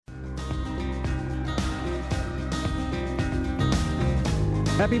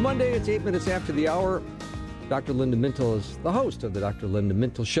Happy Monday. It's 8 minutes after the hour. Dr. Linda Mintle is the host of the Dr. Linda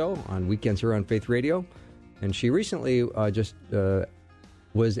Mintle Show on weekends here on Faith Radio. And she recently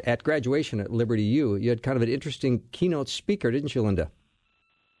was at graduation at Liberty U. You had kind of an interesting keynote speaker, didn't you, Linda?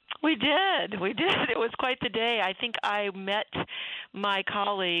 We did. It was quite the day. I think I met my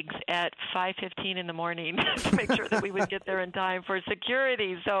colleagues at 5:15 in the morning to make sure that we would get there in time for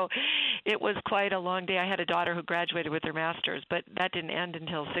security. So it was quite a long day. I had a daughter who graduated with her master's, but that didn't end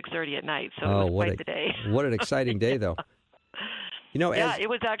until 6:30 at night. So it was quite the day. What an exciting day, though. It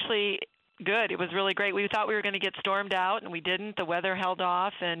was actually good. It was really great. We thought we were going to get stormed out, and we didn't. The weather held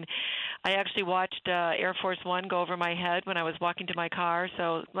off, and I actually watched Air Force One go over my head when I was walking to my car.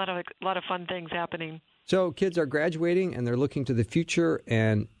 So a lot of fun things happening. So kids are graduating, and they're looking to the future,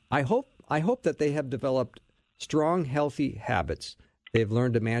 and I hope that they have developed strong, healthy habits. They've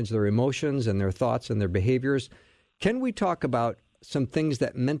learned to manage their emotions and their thoughts and their behaviors. Can we talk about some things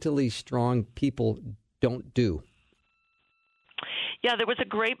that mentally strong people don't do? Yeah, there was a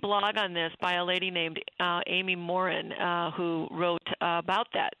great blog on this by a lady named Amy Morin who wrote about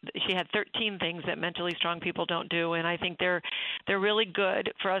that. She had 13 things that mentally strong people don't do, and I think they're really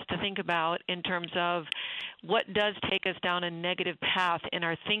good for us to think about in terms of what does take us down a negative path in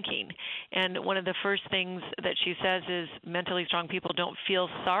our thinking. And one of the first things that she says is mentally strong people don't feel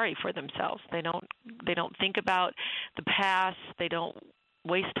sorry for themselves. They don't think about the past. They don't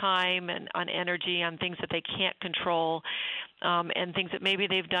waste time and on energy on things that they can't control, and things that maybe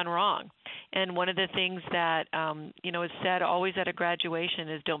they've done wrong. And one of the things that is said always at a graduation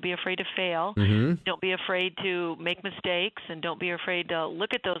is don't be afraid to fail, don't be afraid to make mistakes, and don't be afraid to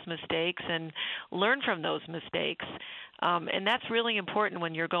look at those mistakes and learn from those mistakes. And that's really important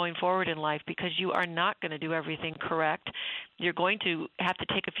when you're going forward in life, because you are not going to do everything correct. You're going to have to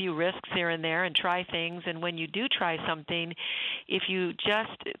take a few risks here and there and try things. And when you do try something, if you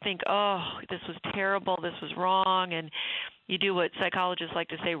just think, oh, this was terrible, this was wrong, and you do what psychologists like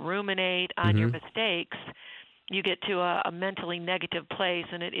to say, ruminate on your mistakes, you get to a mentally negative place,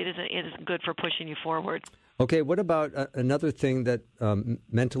 and it isn't good for pushing you forward. Okay, what about another thing that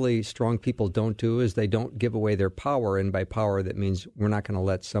mentally strong people don't do is they don't give away their power, and by power that means we're not going to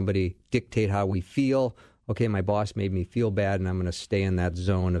let somebody dictate how we feel. Okay, my boss made me feel bad, and I'm going to stay in that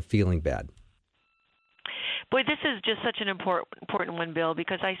zone of feeling bad. Boy, this is just such an important one, Bill,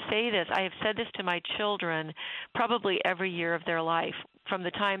 because I have said this to my children probably every year of their life, from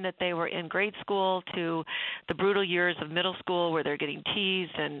the time that they were in grade school to the brutal years of middle school where they're getting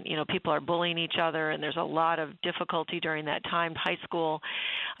teased and, people are bullying each other, and there's a lot of difficulty during that time, high school.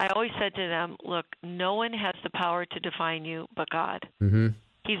 I always said to them, look, no one has the power to define you but God. Mm-hmm.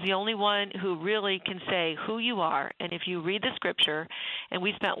 He's the only one who really can say who you are. And if you read the Scripture, and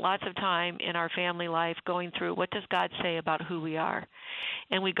we spent lots of time in our family life going through what does God say about who we are.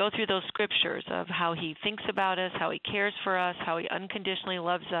 And we go through those Scriptures of how He thinks about us, how He cares for us, how He unconditionally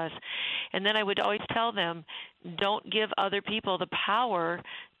loves us. And then I would always tell them, don't give other people the power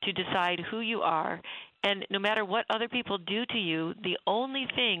to decide who you are. And no matter what other people do to you, the only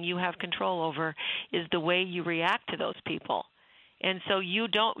thing you have control over is the way you react to those people. And so you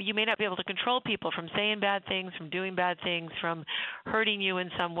may not be able to control people from saying bad things, from doing bad things, from hurting you in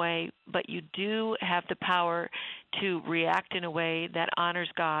some way, but you do have the power to react in a way that honors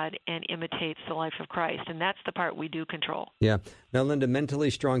God and imitates the life of Christ. And that's the part we do control. Yeah. Now, Linda, mentally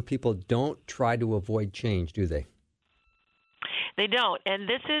strong people don't try to avoid change, do they? They don't. And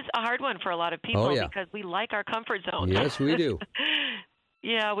this is a hard one for a lot of people because we like our comfort zone. Yes, we do.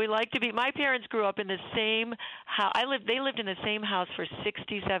 Yeah, we like to be. My parents grew up in the same house. They lived in the same house for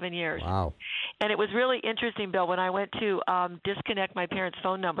 67 years. Wow. And it was really interesting, Bill, when I went to disconnect my parents'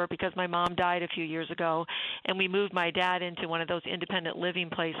 phone number because my mom died a few years ago, and we moved my dad into one of those independent living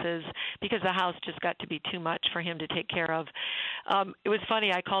places because the house just got to be too much for him to take care of. It was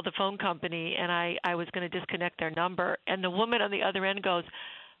funny. I called the phone company, and I was going to disconnect their number, and the woman on the other end goes,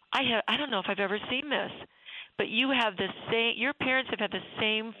 I don't know if I've ever seen this. But your parents have had the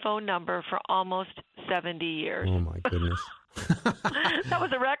same phone number for almost 70 years. Oh, my goodness. That was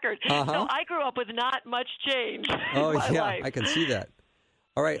a record. Uh-huh. So I grew up with not much change in my life. I can see that.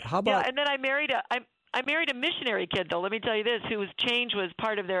 All right, how about... Yeah, and then I married a missionary kid, though, let me tell you this, whose change was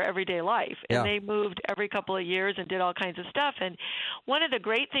part of their everyday life. And they moved every couple of years and did all kinds of stuff. And one of the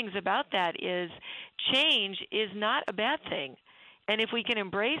great things about that is change is not a bad thing. And if we can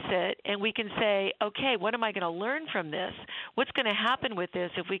embrace it and we can say, okay, what am I going to learn from this? What's going to happen with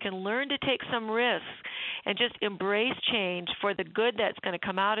this? If we can learn to take some risks and just embrace change for the good that's going to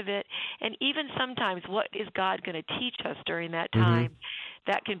come out of it, and even sometimes what is God going to teach us during that time,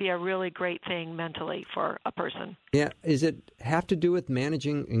 that can be a really great thing mentally for a person. Yeah. Is it have to do with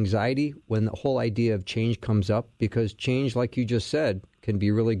managing anxiety when the whole idea of change comes up? Because change, like you just said, can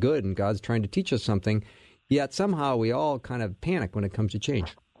be really good, and God's trying to teach us something. Yet somehow we all kind of panic when it comes to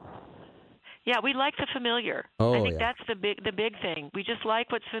change. Yeah, we like the familiar. Oh, I think yeah. that's the big thing. We just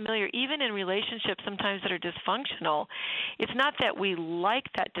like what's familiar. Even in relationships sometimes that are dysfunctional, it's not that we like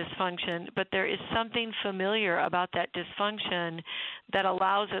that dysfunction, but there is something familiar about that dysfunction that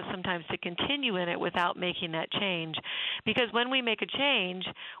allows us sometimes to continue in it without making that change. Because when we make a change,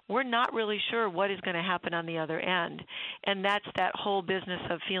 we're not really sure what is going to happen on the other end. And that's that whole business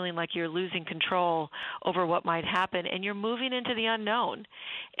of feeling like you're losing control over what might happen, and you're moving into the unknown.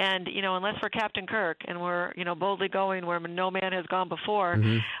 And, unless we're Captain Kirk and we're, boldly going where no man has gone before,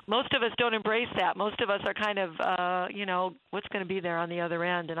 most of us don't embrace that. Most of us are kind of, what's going to be there on the other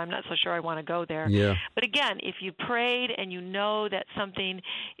end, and I'm not so sure I want to go there. Yeah. But again, if you prayed and you know that something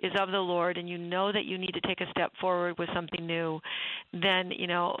is of the Lord and you know that you need to take a step forward with something new, then,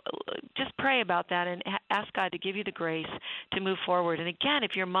 just pray about that and ask God to give you the grace to move forward. And again,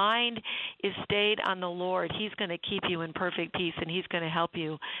 if your mind is stayed on the Lord, He's going to keep you in perfect peace, and He's going to help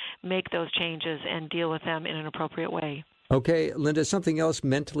you make those changes and deal with them in an appropriate way. Okay, Linda, something else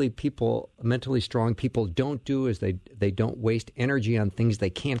mentally strong people don't do is they don't waste energy on things they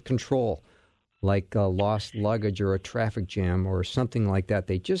can't control, like lost luggage or a traffic jam or something like that.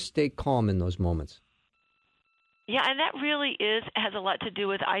 They just stay calm in those moments. Yeah, and that really has a lot to do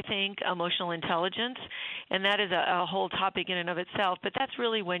with, I think, emotional intelligence, and that is a whole topic in and of itself. But that's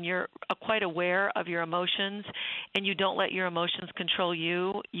really when you're quite aware of your emotions and you don't let your emotions control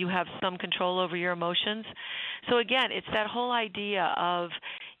you. You have some control over your emotions. So again, it's that whole idea of,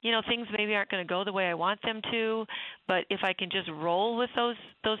 things maybe aren't going to go the way I want them to, but if I can just roll with those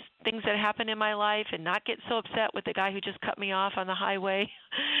things that happen in my life and not get so upset with the guy who just cut me off on the highway,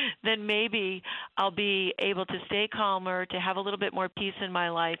 then maybe I'll be able to stay calmer, to have a little bit more peace in my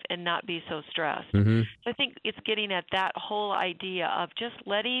life and not be so stressed. Mm-hmm. So I think it's getting at that whole idea of just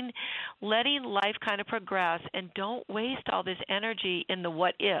letting life kind of progress, and don't waste all this energy in the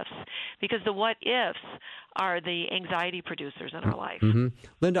what ifs, because the what ifs are the anxiety producers in our life. Mm-hmm.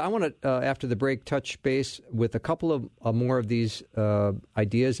 Linda, I want to, after the break, touch base with a couple of more of these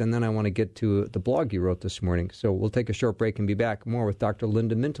ideas, and then I want to get to the blog you wrote this morning. So we'll take a short break and be back more with Dr.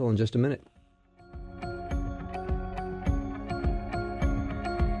 Linda Mintle in just a minute.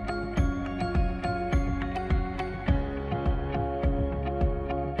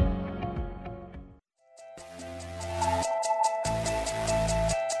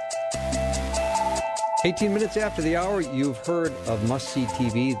 "18 minutes after the hour, you've heard of Must See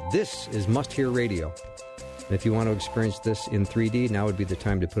TV. This is Must Hear Radio. And if you want to experience this in 3D, now would be the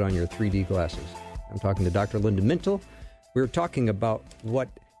time to put on your 3D glasses. I'm talking to Dr. Linda Mintle. We're talking about what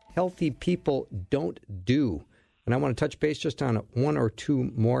healthy people don't do. And I want to touch base just on one or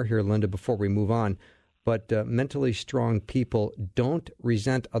two more here, Linda, before we move on. But mentally strong people don't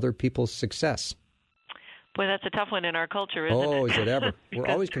resent other people's success. Boy, that's a tough one in our culture, isn't it? Oh, is it ever? We're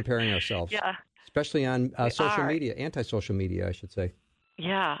always comparing ourselves. Yeah. Especially on social media, anti-social media, I should say.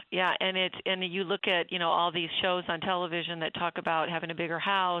 Yeah, and you look at all these shows on television that talk about having a bigger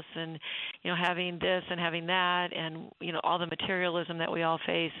house and having this and having that, and all the materialism that we all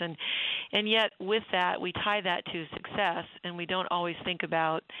face, and yet with that we tie that to success, and we don't always think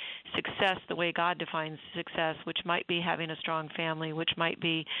about success the way God defines success, which might be having a strong family, which might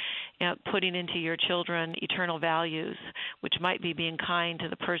be putting into your children eternal values, which might be being kind to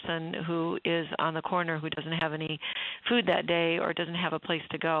the person who is on the corner who doesn't have any food that day or doesn't have a place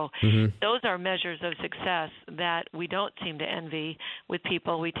to go. Mm-hmm. Those are measures of success that we don't seem to envy with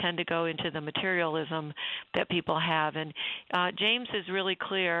people. We tend to go into the materialism that people have. And James is really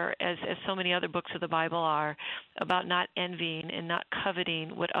clear, as so many other books of the Bible are, about not envying and not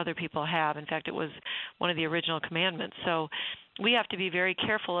coveting what other people have. In fact, it was one of the original commandments. So we have to be very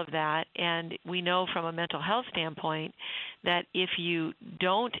careful of that, and we know from a mental health standpoint that if you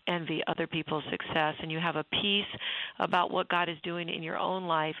don't envy other people's success and you have a peace about what God is doing in your own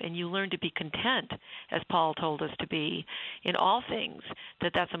life, and you learn to be content, as Paul told us to be, in all things,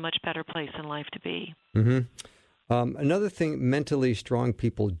 that's a much better place in life to be. Mm-hmm. Another thing mentally strong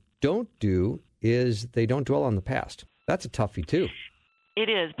people don't do is they don't dwell on the past. That's a toughie, too. It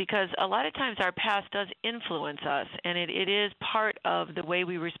is, because a lot of times our past does influence us, and it is part of the way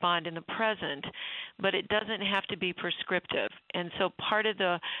we respond in the present. but it doesn't have to be prescriptive. And so part of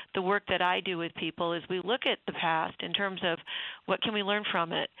the work that I do with people is we look at the past in terms of what can we learn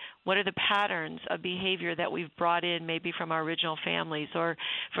from it? What are the patterns of behavior that we've brought in maybe from our original families or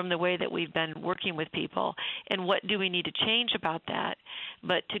from the way that we've been working with people? And what do we need to change about that?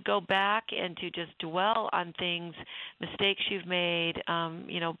 But to go back and to just dwell on things, mistakes you've made,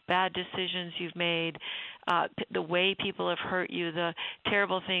 bad decisions you've made, the way people have hurt you, the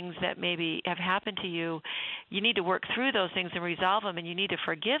terrible things that maybe have happened to you, you need to work through those things and resolve them, and you need to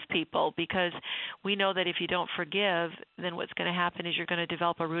forgive people, because we know that if you don't forgive, then what's going to happen is you're going to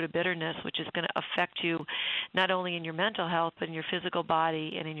develop a root of bitterness, which is going to affect you not only in your mental health, but in your physical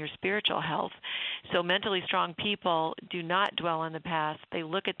body and in your spiritual health. So mentally strong people do not dwell on the past. They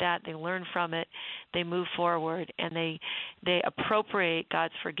look at that, they learn from it, they move forward, and they appropriate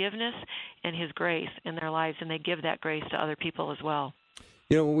God's forgiveness and His grace in their lives, and they give that grace to other people as well.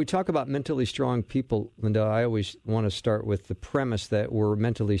 When we talk about mentally strong people, Linda, I always want to start with the premise that we're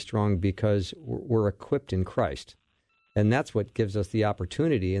mentally strong because we're equipped in Christ. And that's what gives us the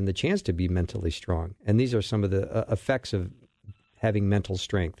opportunity and the chance to be mentally strong. And these are some of the effects of having mental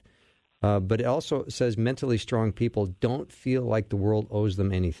strength. But it also says mentally strong people don't feel like the world owes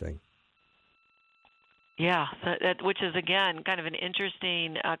them anything. Yeah, which is, again, kind of an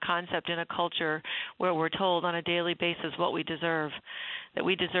interesting concept in a culture where we're told on a daily basis what we deserve, that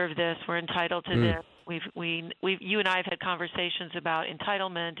we deserve this, we're entitled to this. You and I have had conversations about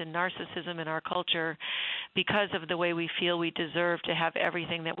entitlement and narcissism in our culture because of the way we feel we deserve to have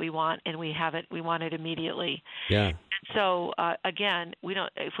everything that we want, and we want it immediately. Yeah. So again,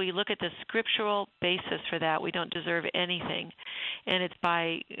 if we look at the scriptural basis for that, we don't deserve anything, and it's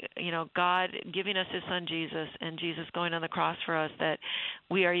by God giving us His Son Jesus and Jesus going on the cross for us that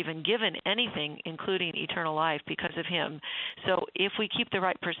we are even given anything, including eternal life, because of Him. So if we keep the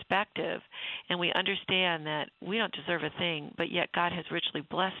right perspective and we understand that we don't deserve a thing, but yet God has richly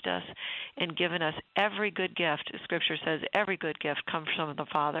blessed us and given us every good gift. Scripture says every good gift comes from the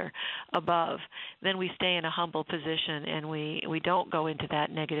Father above. Then we stay in a humble position, and we don't go into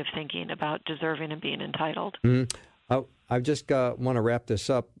that negative thinking about deserving and being entitled. I just want to wrap this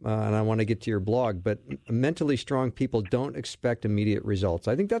up, and I want to get to your blog, but mentally strong people don't expect immediate results.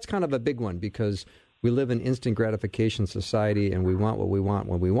 I think that's kind of a big one, because we live in instant gratification society, and we want what we want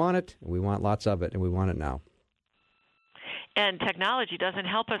when we want it, and we want lots of it, and we want it now. And technology doesn't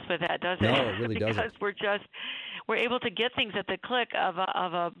help us with that, does it? No, it really doesn't. Because we're able to get things at the click of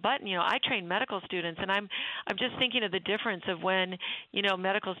a button. I train medical students, and I'm just thinking of the difference of when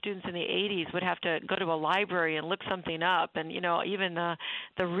medical students in the 80s would have to go to a library and look something up, and even the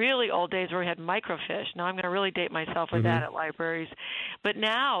really old days where we had microfiche. Now I'm going to really date myself with that at libraries, but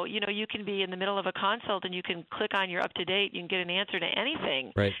now you can be in the middle of a consult and you can click on your up to date. You can get an answer to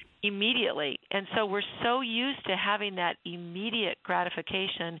anything. Right. Immediately. And so we're so used to having that immediate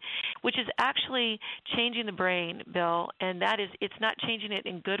gratification, which is actually changing the brain, Bill, and that is, it's not changing it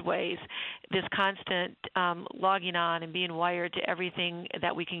in good ways, this constant logging on and being wired to everything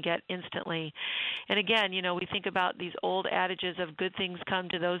that we can get instantly. And again, we think about these old adages of good things come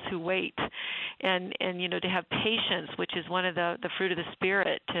to those who wait, and to have patience, which is one of the fruit of the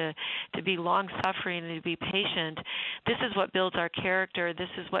Spirit, to be long-suffering and to be patient. This is what builds our character. This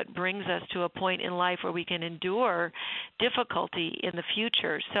is what brings us to a point in life where we can endure difficulty in the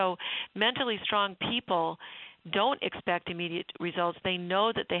future. So mentally strong people don't expect immediate results. They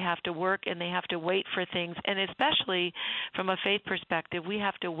know that they have to work and they have to wait for things. And especially from a faith perspective, we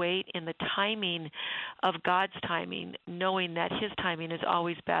have to wait in the timing of God's timing, knowing that His timing is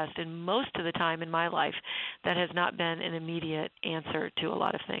always best. And most of the time in my life, that has not been an immediate answer to a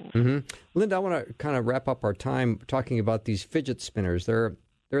lot of things. Linda, I want to kind of wrap up our time talking about these fidget spinners. They're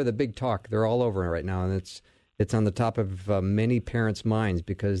the big talk. They're all over right now, and it's on the top of many parents' minds,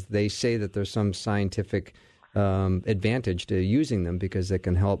 because they say that there's some scientific advantage to using them, because they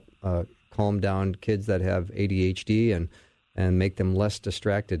can help calm down kids that have ADHD and make them less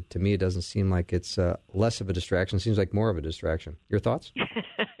distracted. To me, it doesn't seem like it's less of a distraction. It seems like more of a distraction. Your thoughts?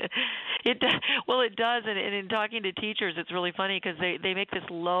 Well, it does, and in talking to teachers, it's really funny because they make this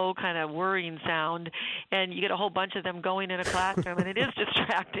low kind of whirring sound, and you get a whole bunch of them going in a classroom, and it is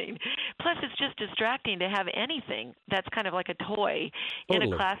distracting. Plus, it's just distracting to have anything that's kind of like a toy in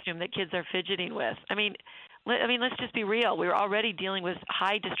a classroom that kids are fidgeting with. I mean, let's just be real. We're already dealing with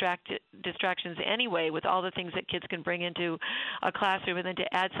high distractions anyway with all the things that kids can bring into a classroom, and then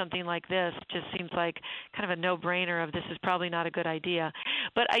to add something like this just seems like kind of a no-brainer of this is probably not a good idea.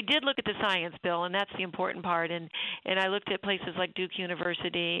 But I did look at the science, Bill, and that's the important part. And I looked at places like Duke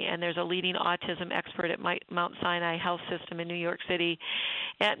University, and there's a leading autism expert at Mount Sinai Health System in New York City.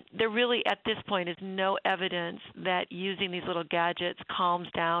 And there really, at this point, is no evidence that using these little gadgets calms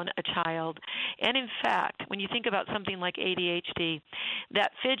down a child. And in fact, when you think about something like ADHD,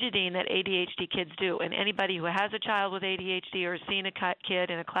 that fidgeting that ADHD kids do, and anybody who has a child with ADHD or has seen a kid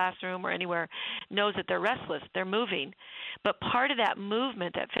in a classroom or anywhere knows that they're restless, they're moving. But part of that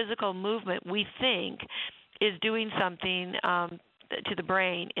movement, that physical movement, we think is doing something to the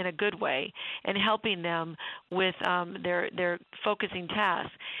brain in a good way and helping them with their focusing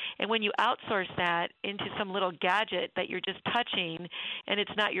tasks. And when you outsource that into some little gadget that you're just touching and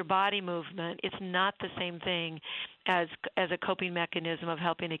it's not your body movement, it's not the same thing as a coping mechanism of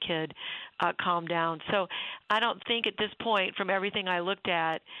helping a kid calm down. So I don't think at this point, from everything I looked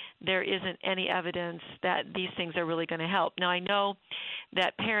at, there isn't any evidence that these things are really going to help. Now, I know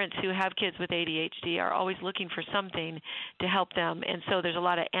that parents who have kids with ADHD are always looking for something to help them, and so there's a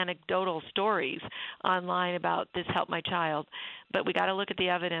lot of anecdotal stories online about this helped my child. But we got to look at the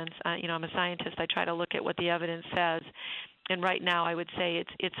evidence. I'm a scientist. I try to look at what the evidence says. And right now, I would say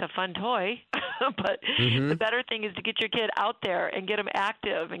it's a fun toy, but the better thing is to get your kid out there and get them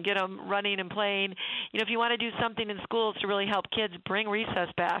active and get them running and playing. If you want to do something in schools to really help kids, bring recess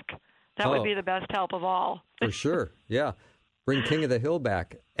back. That would be the best help of all. For sure, yeah. Bring King of the Hill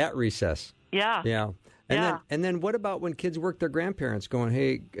back at recess. Yeah. Yeah. And then what about when kids work their grandparents going,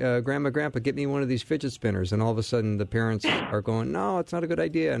 hey, Grandma, Grandpa, get me one of these fidget spinners. And all of a sudden the parents are going, no, it's not a good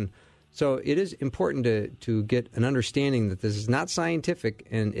idea. And so it is important to get an understanding that this is not scientific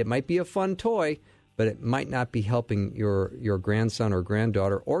and it might be a fun toy, but it might not be helping your grandson or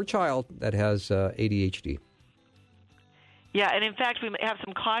granddaughter or child that has ADHD. Yeah, and in fact, we have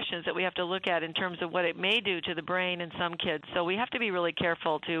some cautions that we have to look at in terms of what it may do to the brain in some kids. So we have to be really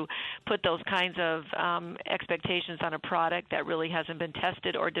careful to put those kinds of expectations on a product that really hasn't been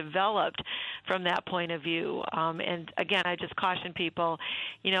tested or developed from that point of view. And again, I just caution people,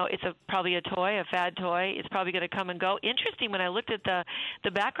 it's probably a toy, a fad toy. It's probably going to come and go. Interesting, when I looked at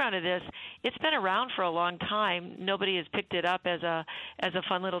the background of this, it's been around for a long time. Nobody has picked it up as a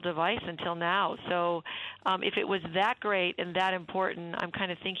fun little device until now. So if it was that great and that important, I'm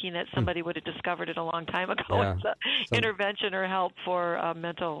kind of thinking that somebody would have discovered it a long time ago as intervention or help for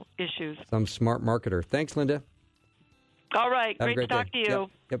mental issues. Some smart marketer. Thanks, Linda. All right. Great to talk to you.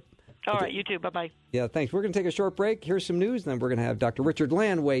 Yep. All right. You too. Bye-bye. Yeah, thanks. We're going to take a short break. Here's some news, and then we're going to have Dr. Richard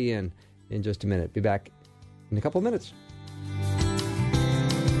Land weigh in just a minute. Be back in a couple of minutes.